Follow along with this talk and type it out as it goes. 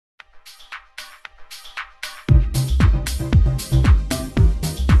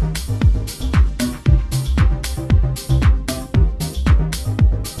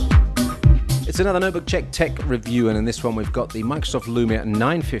another Notebook Check Tech review, and in this one we've got the Microsoft Lumia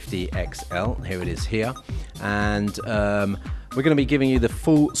 950 XL. Here it is here. And we're going to be giving you the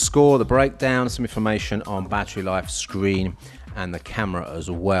full score, the breakdown, some information on battery life, screen, and the camera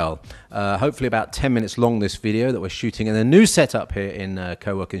as well. Hopefully about 10 minutes long, this video that we're shooting in a new setup here in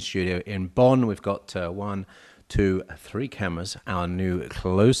co-working studio in Bonn. We've got 1, 2, 3 cameras, our new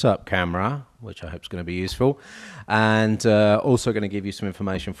close-up camera, which I hope is going to be useful, and also going to give you some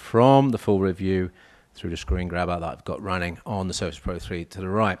information from the full review through the screen grabber that I've got running on the Surface Pro 3 to the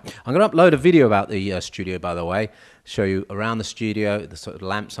right. I'm going to upload a video about the studio, by the way, show you around the studio, the sort of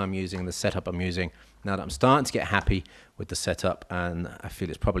lamps I'm using, the setup I'm using, now that I'm starting to get happy with the setup, and I feel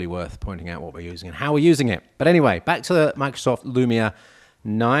it's probably worth pointing out what we're using and how we're using it. But anyway, back to the Microsoft Lumia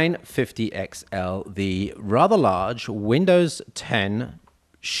 950 XL, the rather large Windows 10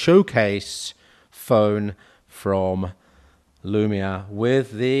 showcase phone from Lumia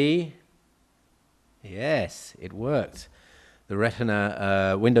with the, yes, it worked, the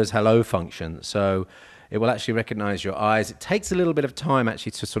Retina Windows Hello function. So it will actually recognize your eyes. It takes a little bit of time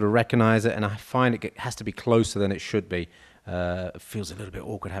actually to sort of recognize it, and I find it has to be closer than it should be. It feels a little bit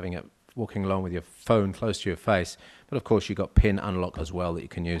awkward having it walking along with your phone close to your face. But of course, you've got pin unlock as well that you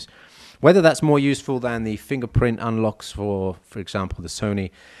can use. Whether that's more useful than the fingerprint unlocks for example, the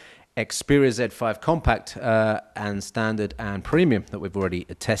Sony Xperia Z5 Compact and Standard and Premium that we've already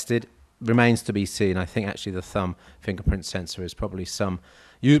tested remains to be seen. I think actually the thumb fingerprint sensor is probably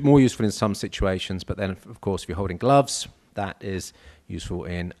more useful in some situations, but then of course if you're holding gloves, that is useful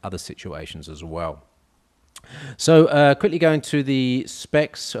in other situations as well. So quickly going to the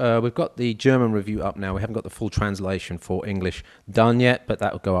specs, we've got the German review up now. We haven't got the full translation for English done yet, but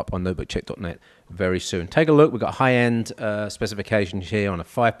that will go up on notebookcheck.net very soon. Take a look. We've got high-end specifications here on a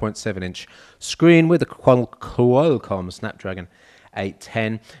 5.7-inch screen with a Qualcomm Snapdragon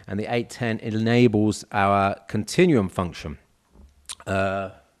 810, and the 810 enables our Continuum function.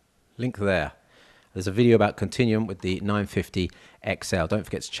 Link there. There's a video about Continuum with the 950 XL. Don't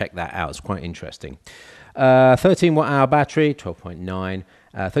forget to check that out. It's quite interesting. 13 watt-hour battery, 12.9,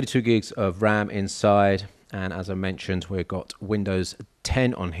 32 gigs of RAM inside, and as I mentioned, we've got Windows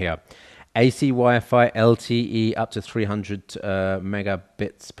 10 on here. AC Wi-Fi LTE up to 300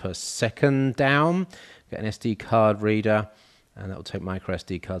 megabits per second down. Get an SD card reader, and that will take micro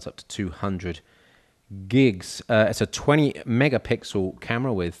SD cards up to 200 gigs. It's a 20 megapixel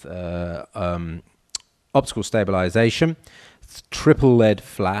camera with optical stabilization, triple LED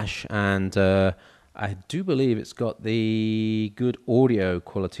flash, and I do believe it's got the good audio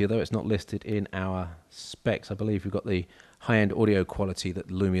quality, although it's not listed in our specs. I believe we've got the high-end audio quality that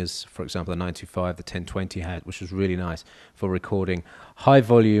Lumia's, for example, the 925, the 1020 had, which was really nice for recording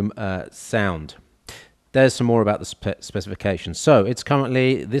high-volume sound. There's some more about the specifications. So it's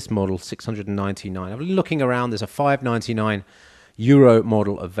currently, this model, 699. I'm looking around, there's a 599 euro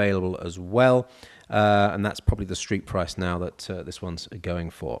model available as well, and that's probably the street price now that this one's going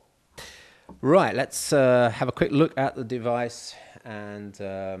for. Right, let's have a quick look at the device, and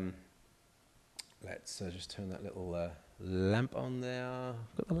let's just turn that little lamp on there.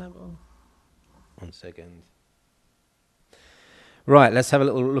 Got the lamp on? 1 second. Right, let's have a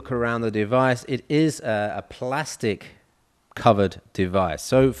little look around the device. It is a plastic covered device.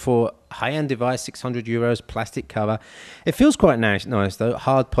 So for high-end device, 600 euros, plastic cover. It feels quite nice though,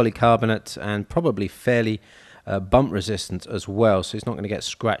 hard polycarbonate and probably fairly bump resistant as well, so it's not going to get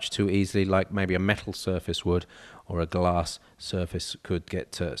scratched too easily like maybe a metal surface would, or a glass surface could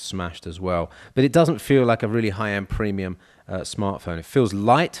get smashed as well. But it doesn't feel like a really high-end premium smartphone. It feels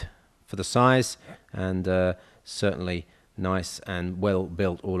light for the size, and certainly nice and well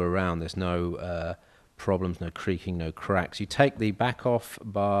built all around. There's no problems, no creaking, no cracks. You take the back off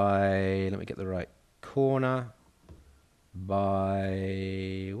by, let me get the right corner,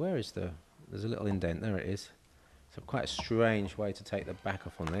 by, there's a little indent, there it is. So quite a strange way to take the back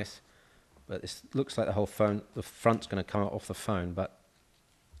off on this, but this looks like the whole phone, the front's going to come off the phone, but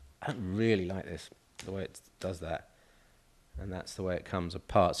I don't really like this, the way it does that, and that's the way it comes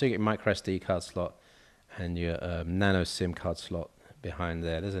apart. So you get your micro SD card slot and your nano SIM card slot behind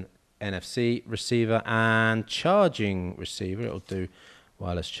there. There's an NFC receiver and charging receiver. It'll do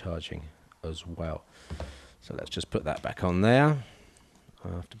wireless charging as well. So let's just put that back on there. I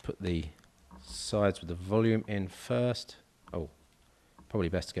have to put the sides with the volume in first. Oh, probably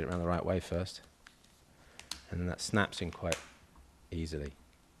best to get it around the right way first. And then that snaps in quite easily.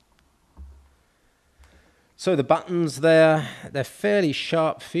 So the buttons there, they're fairly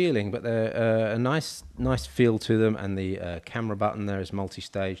sharp feeling, but they're a nice feel to them. And the camera button there is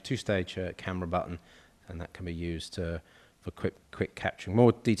multi-stage, two-stage camera button, and that can be used for quick capturing.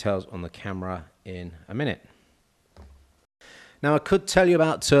 More details on the camera in a minute. Now, I could tell you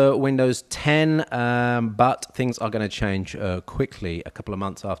about Windows 10, but things are going to change quickly. A couple of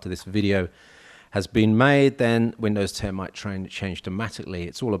months after this video has been made, then Windows 10 might change dramatically.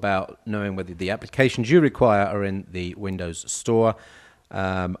 It's all about knowing whether the applications you require are in the Windows Store.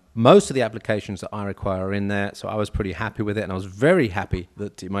 Most of the applications that I require are in there, so I was pretty happy with it, and I was very happy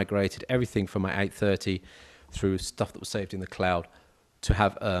that it migrated everything from my 830 through stuff that was saved in the cloud to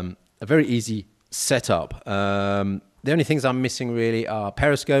have a very easy setup. The only things I'm missing really are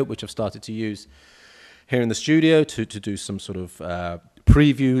Periscope, which I've started to use here in the studio to do some sort of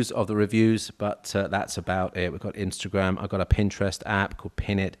previews of the reviews, but that's about it. We've got Instagram, I've got a Pinterest app called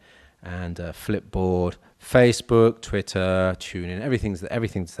Pin It, and Flipboard, Facebook, Twitter, TuneIn,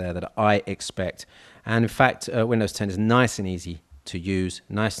 everything's there that I expect. And in fact, Windows 10 is nice and easy to use,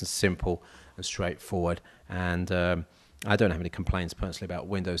 nice and simple and straightforward, and I don't have any complaints personally about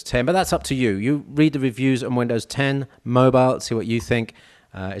Windows 10, but that's up to you. You read the reviews on Windows 10 mobile, see what you think.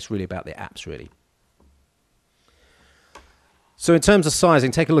 It's really about the apps, really. So in terms of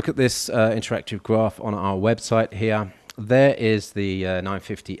sizing, take a look at this interactive graph on our website here. There is the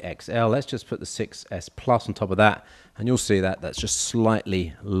 950 XL. Let's just put the 6S Plus on top of that, and you'll see that that's just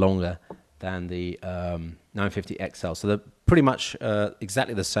slightly longer than the 950 XL. So they're pretty much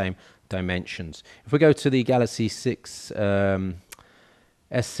exactly the same dimensions. If we go to the Galaxy 6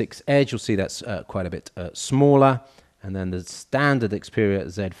 S6 Edge, you'll see that's quite a bit smaller, and then the standard Xperia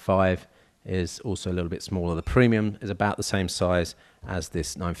Z5 is also a little bit smaller. The Premium is about the same size as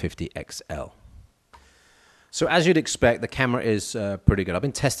this 950 XL. So as you'd expect, the camera is pretty good. I've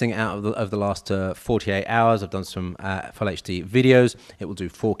been testing it out over the last 48 hours. I've done some Full HD videos. It will do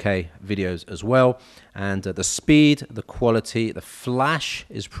 4K videos as well. And the speed, the quality, the flash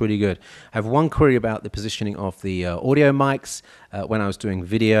is pretty good. I have one query about the positioning of the audio mics. When I was doing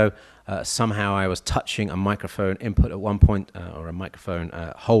video, somehow I was touching a microphone input at one point, or a microphone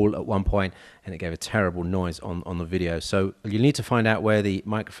hole at one point, and it gave a terrible noise on the video. So you need to find out where the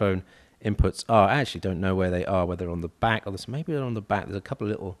microphone inputs are. I actually don't know where they are, whether on the back or this. Maybe they're on the back. There's a couple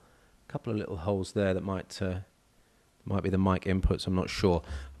of little holes there that might be the mic inputs. I'm not sure,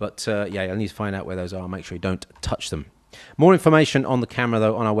 but yeah, you'll need to find out where those are. Make sure you don't touch them. More information on the camera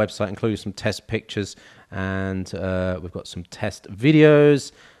though on our website, including some test pictures, and we've got some test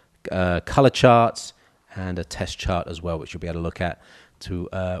videos, color charts, and a test chart as well, which you'll be able to look at to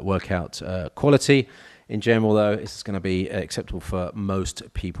work out quality. In general though, it's going to be acceptable for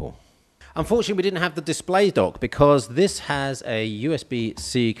most people. Unfortunately, we didn't have the display dock because this has a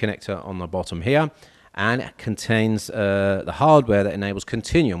USB-C connector on the bottom here, and it contains the hardware that enables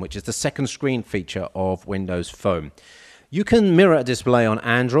Continuum, which is the second screen feature of Windows Phone. You can mirror a display on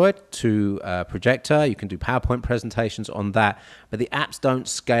Android to a projector. You can do PowerPoint presentations on that, but the apps don't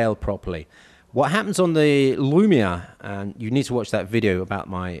scale properly. What happens on the Lumia, and you need to watch that video about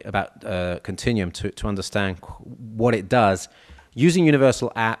Continuum to understand what it does. Using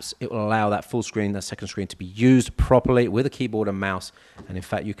universal apps, it will allow that full screen, that second screen, to be used properly with a keyboard and mouse. And in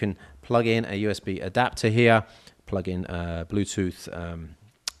fact, you can plug in a USB adapter here, plug in Bluetooth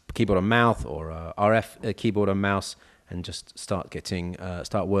keyboard and mouse, or RF keyboard and mouse, and just start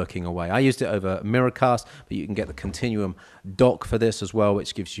working away. I used it over Miracast, but you can get the Continuum dock for this as well,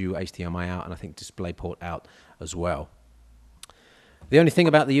 which gives you HDMI out and I think DisplayPort out as well. The only thing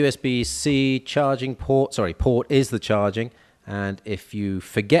about the USB-C charging port is the charging. And if you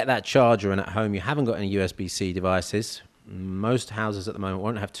forget that charger and at home you haven't got any USB-C devices, most houses at the moment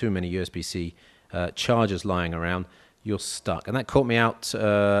won't have too many USB-C chargers lying around, you're stuck. And that caught me out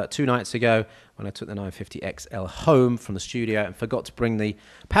 2 nights ago when I took the 950 XL home from the studio and forgot to bring the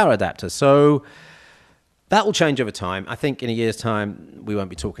power adapter. So that will change over time. I think in a year's time we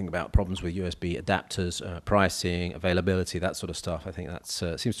won't be talking about problems with USB adapters, pricing, availability, that sort of stuff. I think that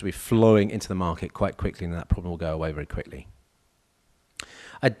seems to be flowing into the market quite quickly, and that problem will go away very quickly.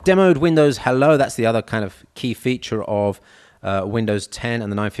 I demoed Windows Hello. That's the other kind of key feature of Windows 10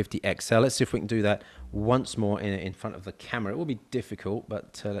 and the 950 XL. Let's see if we can do that once more in front of the camera. It will be difficult,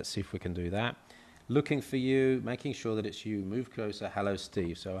 but let's see if we can do that. Looking for you, making sure that it's you. Move closer. Hello,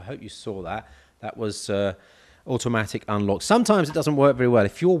 Steve. So I hope you saw that. That was automatic unlock. Sometimes it doesn't work very well.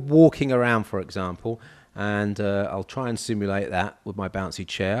 If you're walking around, for example, and I'll try and simulate that with my bouncy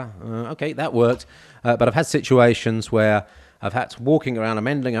chair. Okay, that worked. But I've had situations where I've had to walking around, I'm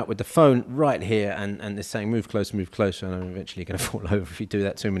ending up with the phone right here, and it's saying move closer, and I'm eventually going to fall over if you do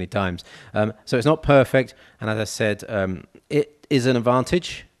that too many times. So it's not perfect, and as I said, it is an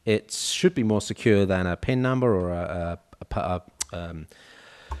advantage. It should be more secure than a PIN number or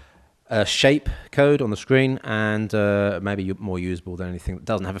a shape code on the screen, and maybe more usable than anything that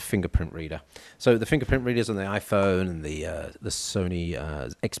doesn't have a fingerprint reader. So the fingerprint readers on the iPhone and the Sony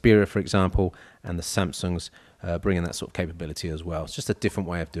Xperia, for example, and the Samsungs bringing that sort of capability as well. It's just a different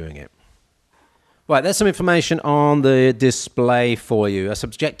way of doing it. Right, there's some information on the display for you. A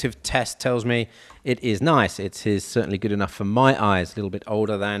subjective test tells me it is nice. It is certainly good enough for my eyes. A little bit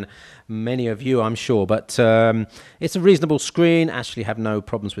older than many of you, I'm sure. But it's a reasonable screen. Actually have no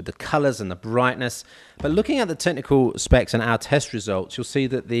problems with the colors and the brightness. But looking at the technical specs and our test results, you'll see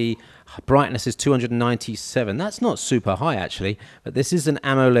that the brightness is 297. That's not super high, actually. But this is an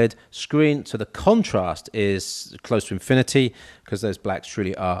AMOLED screen, so the contrast is close to infinity because those blacks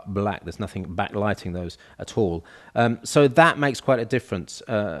truly are black. There's nothing backlighting those at all. So that makes quite a difference.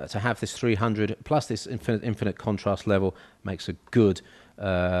 To have this 300 plus this infinite contrast level makes a good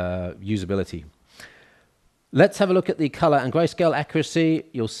usability. Let's have a look at the color and grayscale accuracy.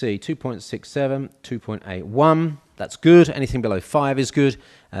 You'll see 2.67, 2.81. That's good. Anything below 5 is good.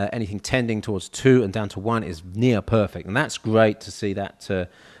 Anything tending towards 2 and down to 1 is near perfect. And that's great to see that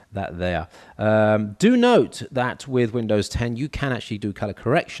there. Do note that with Windows 10, you can actually do color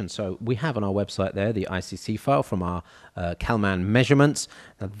correction. So we have on our website there the ICC file from our Kalman measurements.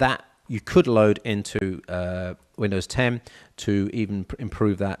 Now that you could load into Windows 10 to even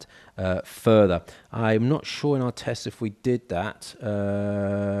improve that further. I'm not sure in our tests if we did that.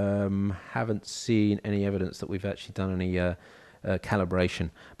 Haven't seen any evidence that we've actually done any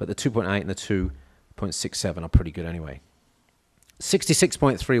calibration, but the 2.8 and the 2.67 are pretty good anyway.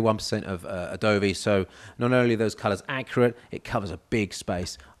 66.31% of Adobe, so not only are those colors accurate, it covers a big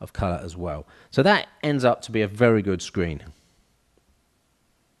space of color as well. So that ends up to be a very good screen.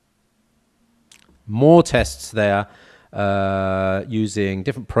 More tests there using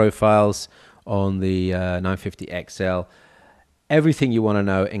different profiles on the 950 XL. Everything you want to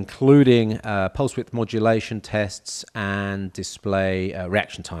know, including pulse width modulation tests and display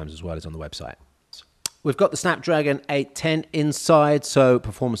reaction times as well, as on the website. We've got the Snapdragon 810 inside, so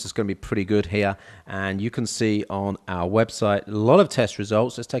performance is going to be pretty good here. And you can see on our website a lot of test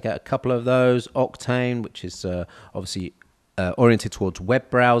results. Let's take out a couple of those. Octane, which is obviously oriented towards web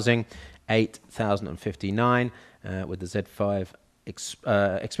browsing, 8059 with the Z5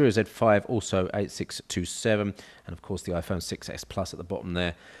 Xperia Z5 also 8627, and of course the iPhone 6s Plus at the bottom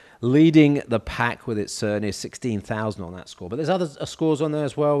there, leading the pack with its near 16,000 on that score. But there's other scores on there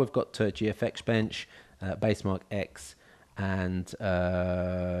as well. We've got GFX Bench, Basemark X, and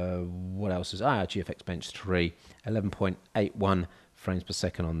what else is GFX Bench 3, 11.81 frames per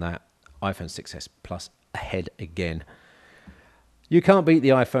second on that. iPhone 6s Plus ahead again. You can't beat the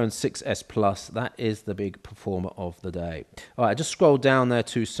iPhone 6s Plus. That is the big performer of the day. All right, I just scrolled down there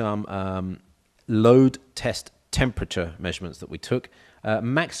to some load test temperature measurements that we took.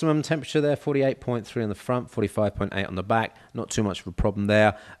 Maximum temperature there, 48.3 on the front, 45.8 on the back. Not too much of a problem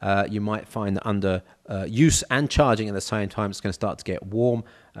there. You might find that under use and charging at the same time, it's going to start to get warm,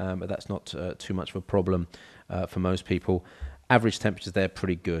 but that's not too much of a problem for most people. Average temperatures there,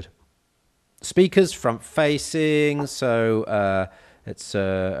 pretty good. Speakers front facing, so it's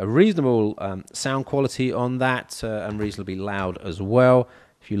a reasonable sound quality on that and reasonably loud as well.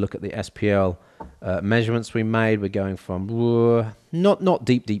 If you look at the SPL measurements we made, we're going from not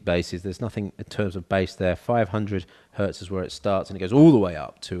deep basses. There's nothing in terms of bass there. 500 hertz is where it starts, and it goes all the way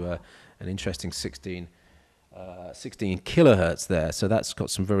up to an interesting 16 kilohertz there. So that's got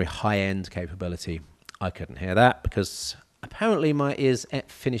some very high-end capability. I couldn't hear that because apparently my ears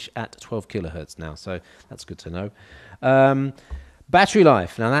finish at 12 kilohertz now, so that's good to know. Battery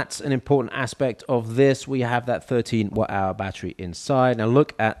life. Now that's an important aspect of this. We have that 13 watt-hour battery inside. Now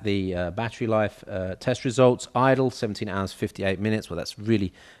look at the battery life test results. Idle, 17 hours, 58 minutes. Well, that's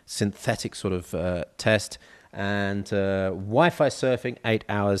really synthetic sort of test. And Wi-Fi surfing, 8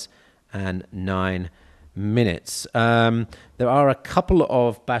 hours and 9 minutes. There are a couple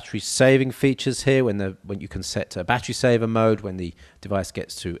of battery saving features here when you can set a battery saver mode. When the device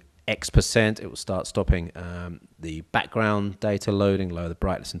gets to X%, it will start stopping the background data loading, lower the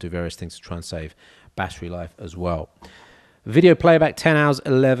brightness, and do various things to try and save battery life as well. Video playback, 10 hours,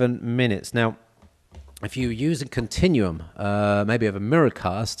 11 minutes. Now, if you're using Continuum, maybe of a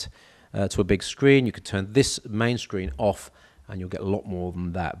Miracast to a big screen, you could turn this main screen off and you'll get a lot more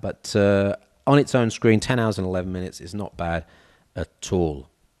than that. But on its own screen, 10 hours and 11 minutes is not bad at all.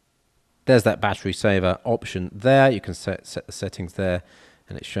 There's that battery saver option there. You can set the settings there.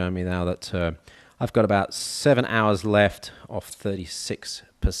 And it's showing me now that I've got about 7 hours left off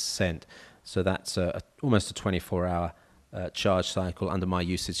 36%. So that's almost a 24-hour charge cycle under my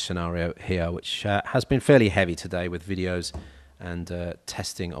usage scenario here, which has been fairly heavy today with videos and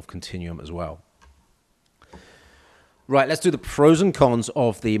testing of Continuum as well. Right, let's do the pros and cons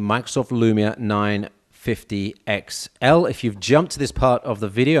of the Microsoft Lumia 950 XL. If you've jumped to this part of the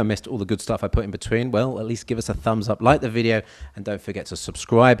video and missed all the good stuff I put in between, well, at least give us a thumbs up, like the video, and don't forget to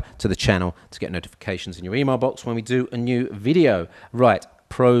subscribe to the channel to get notifications in your email box when we do a new video. Right,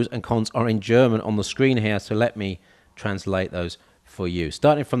 pros and cons are in German on the screen here, so let me translate those for you.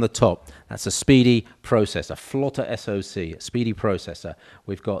 Starting from the top, that's a speedy processor, flotter SoC, speedy processor.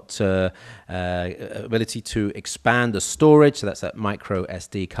 We've got ability to expand the storage, so that's that micro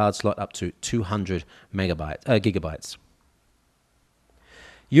SD card slot up to 200 gigabytes.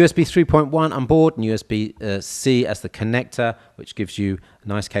 USB 3.1 on board and USB-C as the connector, which gives you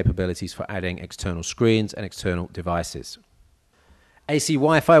nice capabilities for adding external screens and external devices. AC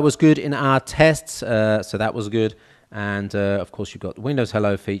Wi-Fi was good in our tests, so that was good. And of course, you've got Windows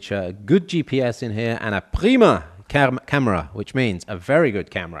Hello feature, a good GPS in here, and a prima camera, which means a very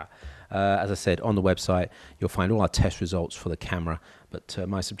good camera. As I said, on the website, you'll find all our test results for the camera. But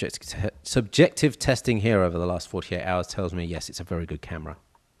my subjective testing here over the last 48 hours tells me, yes, it's a very good camera.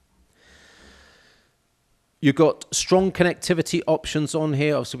 You've got strong connectivity options on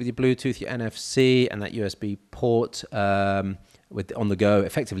here, obviously with your Bluetooth, your NFC, and that USB port. With on-the-go,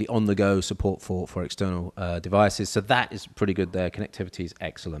 effectively on-the-go support for external devices. So that is pretty good there. Connectivity is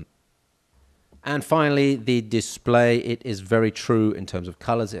excellent. And finally, the display. It is very true in terms of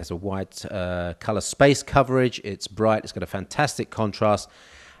colors. It has a wide color space coverage. It's bright. It's got a fantastic contrast.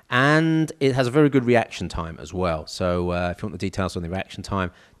 And it has a very good reaction time as well. So if you want the details on the reaction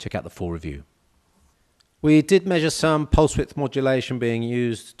time, check out the full review. We did measure some pulse width modulation being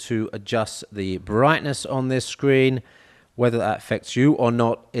used to adjust the brightness on this screen. Whether that affects you or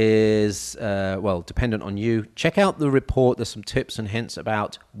not is, well, dependent on you. Check out the report. There's some tips and hints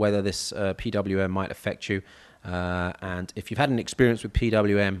about whether this PWM might affect you. And if you've had an experience with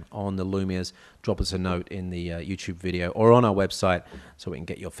PWM on the Lumias, drop us a note in the YouTube video or on our website so we can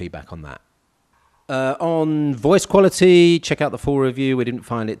get your feedback on that. On voice quality, check out the full review. We didn't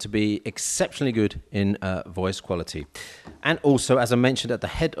find it to be exceptionally good in voice quality. And also, as I mentioned at the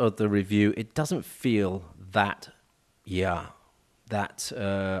head of the review, it doesn't feel that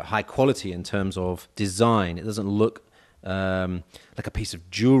high quality in terms of design. It doesn't look like a piece of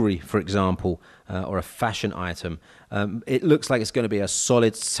jewelry, for example, or a fashion item. It looks like it's going to be a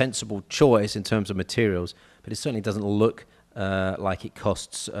solid, sensible choice in terms of materials, but it certainly doesn't look like it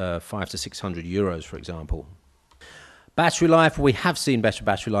costs 500 to 600 euros, for example. Battery life, we have seen better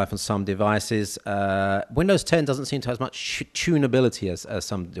battery life on some devices. Windows 10 doesn't seem to have as much tunability as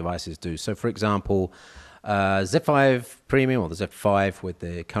some devices do. So, for example, Z5 Premium, or the Z5 with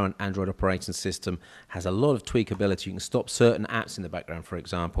the current Android operating system, has a lot of tweakability. You can stop certain apps in the background, for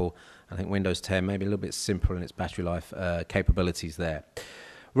example. I think Windows 10 maybe a little bit simpler in its battery life capabilities there.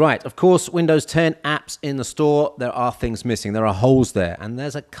 Right, of course, Windows 10 apps in the store, there are things missing. There are holes there, and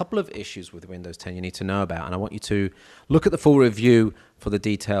there's a couple of issues with Windows 10 you need to know about, and I want you to look at the full review for the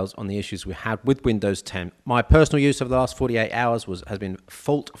details on the issues we had with Windows 10. My personal use over the last 48 hours has been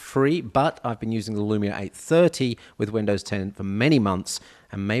fault-free, but I've been using the Lumia 830 with Windows 10 for many months,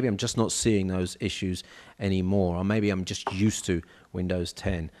 and maybe I'm just not seeing those issues anymore, or maybe I'm just used to Windows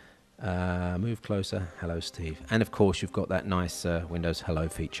 10. Move closer. Hello, Steve. And of course, you've got that nice Windows Hello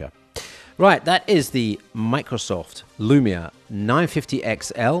feature. Right, that is the Microsoft Lumia 950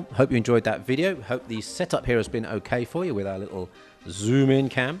 XL. Hope you enjoyed that video. Hope the setup here has been okay for you with our little zoom in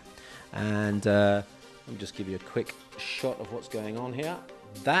cam. And let me just give you a quick shot of what's going on here.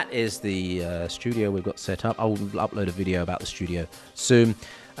 That is the studio we've got set up. I will upload a video about the studio soon.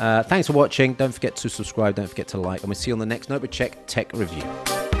 Thanks for watching. Don't forget to subscribe. Don't forget to like. And we'll see you on the next Notebook Check Tech Review.